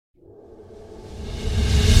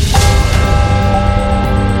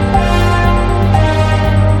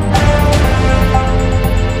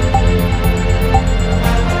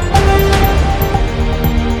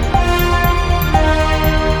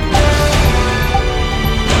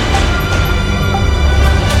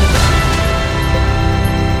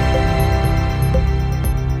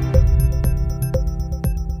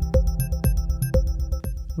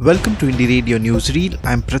Welcome to Indie Radio Newsreel.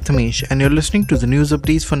 I'm Prathamesh and you're listening to the news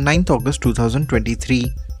updates for 9th August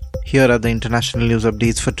 2023. Here are the international news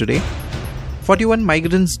updates for today. 41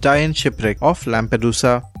 migrants die in shipwreck off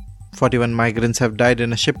Lampedusa. 41 migrants have died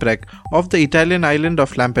in a shipwreck off the Italian island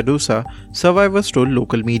of Lampedusa, survivors told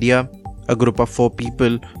local media. A group of 4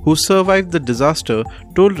 people who survived the disaster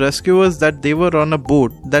told rescuers that they were on a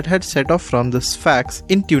boat that had set off from the Sfax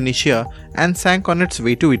in Tunisia and sank on its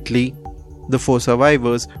way to Italy. The 4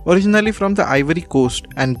 survivors, originally from the Ivory Coast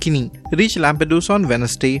and Guinea, reached Lampedusa on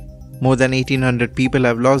Wednesday. More than 1,800 people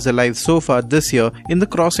have lost their lives so far this year in the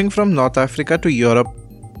crossing from North Africa to Europe.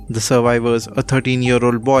 The survivors, a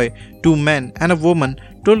 13-year-old boy, 2 men and a woman,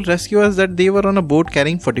 told rescuers that they were on a boat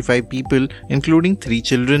carrying 45 people, including 3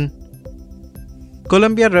 children.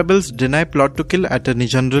 Colombia rebels deny plot to kill Attorney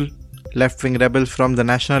General. Left-wing rebels from the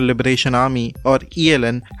National Liberation Army or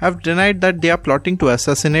ELN have denied that they are plotting to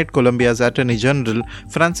assassinate Colombia's Attorney General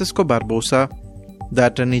Francisco Barbosa. The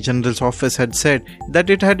Attorney General's office had said that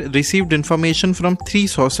it had received information from 3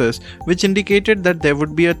 sources which indicated that there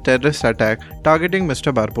would be a terrorist attack targeting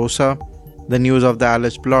Mr. Barbosa. The news of the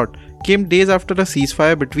alleged plot came days after a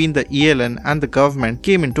ceasefire between the ELN and the government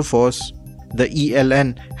came into force. The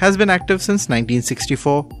ELN has been active since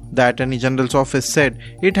 1964. The Attorney General's office said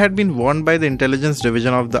it had been warned by the Intelligence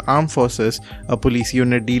Division of the Armed Forces, a police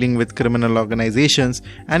unit dealing with criminal organizations,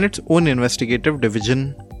 and its own investigative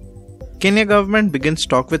division. Kenya government begins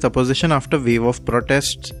talk with opposition after wave of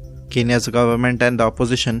protests. Kenya's government and the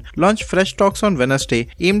opposition launched fresh talks on Wednesday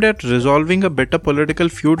aimed at resolving a bitter political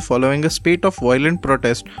feud following a spate of violent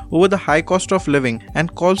protests over the high cost of living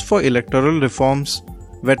and calls for electoral reforms.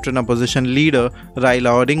 Veteran opposition leader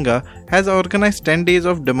Raila Odinga has organized 10 days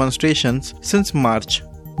of demonstrations since March,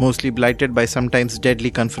 mostly blighted by sometimes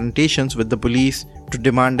deadly confrontations with the police, to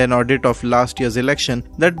demand an audit of last year's election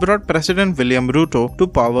that brought President William Ruto to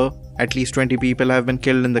power. At least 20 people have been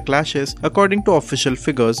killed in the clashes, according to official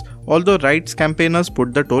figures, although rights campaigners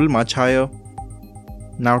put the toll much higher.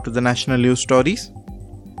 Now to the national news stories.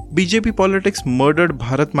 BJP politics murdered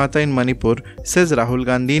Bharat Mata in Manipur, says Rahul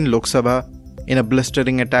Gandhi in Lok Sabha. In a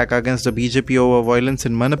blistering attack against the BJP over violence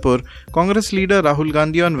in Manipur, Congress leader Rahul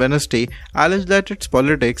Gandhi on Wednesday alleged that its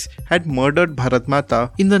politics had murdered Bharat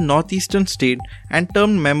Mata in the northeastern state and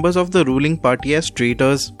termed members of the ruling party as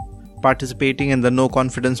traitors. Participating in the no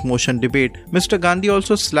confidence motion debate, Mr. Gandhi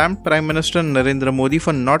also slammed Prime Minister Narendra Modi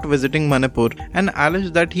for not visiting Manipur and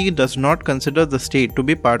alleged that he does not consider the state to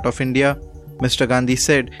be part of India. Mr. Gandhi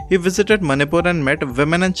said he visited Manipur and met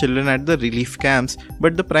women and children at the relief camps,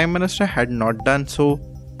 but the Prime Minister had not done so.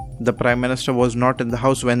 The Prime Minister was not in the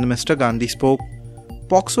house when Mr. Gandhi spoke.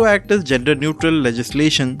 POCSO Act is gender-neutral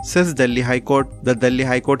legislation, says Delhi High Court. The Delhi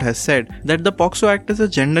High Court has said that the POCSO Act is a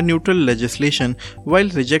gender-neutral legislation while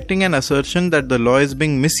rejecting an assertion that the law is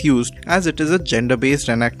being misused as it is a gender-based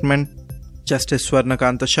enactment. Justice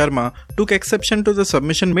Swarnakanta Sharma took exception to the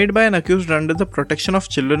submission made by an accused under the Protection of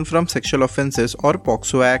Children from Sexual Offences or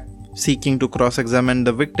POCSO Act, seeking to cross-examine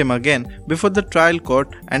the victim again before the trial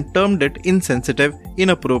court and termed it insensitive,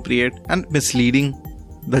 inappropriate and misleading.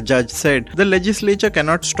 The judge said the legislature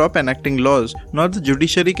cannot stop enacting laws, nor the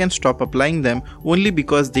judiciary can stop applying them only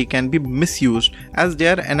because they can be misused as they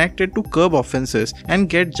are enacted to curb offences and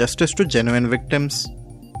get justice to genuine victims.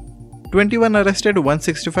 21 arrested,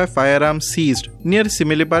 165 firearms seized near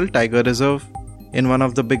Similipal Tiger Reserve. In one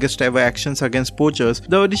of the biggest ever actions against poachers,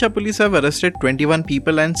 the Odisha police have arrested 21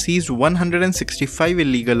 people and seized 165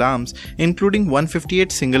 illegal arms, including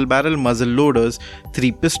 158 single-barrel muzzle loaders,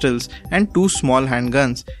 3 pistols and 2 small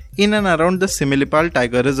handguns, in and around the Similipal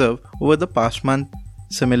Tiger Reserve over the past month.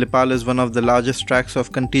 Similipal is one of the largest tracts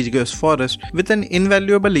of contiguous forest with an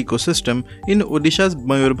invaluable ecosystem in Odisha's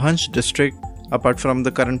Mayurbhanj district. Apart from the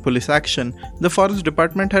current police action, the Forest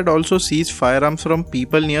Department had also seized firearms from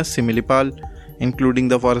people near Similipal. Including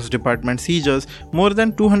the Forest Department seizures, more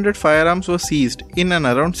than 200 firearms were seized in and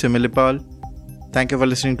around Similipal. Thank you for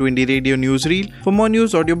listening to Indie Radio Newsreel. For more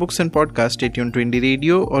news, audiobooks and podcasts, stay tuned to Indie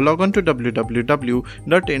Radio or log on to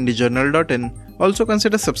www.indiejournal.in. Also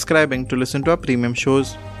consider subscribing to listen to our premium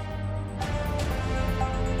shows.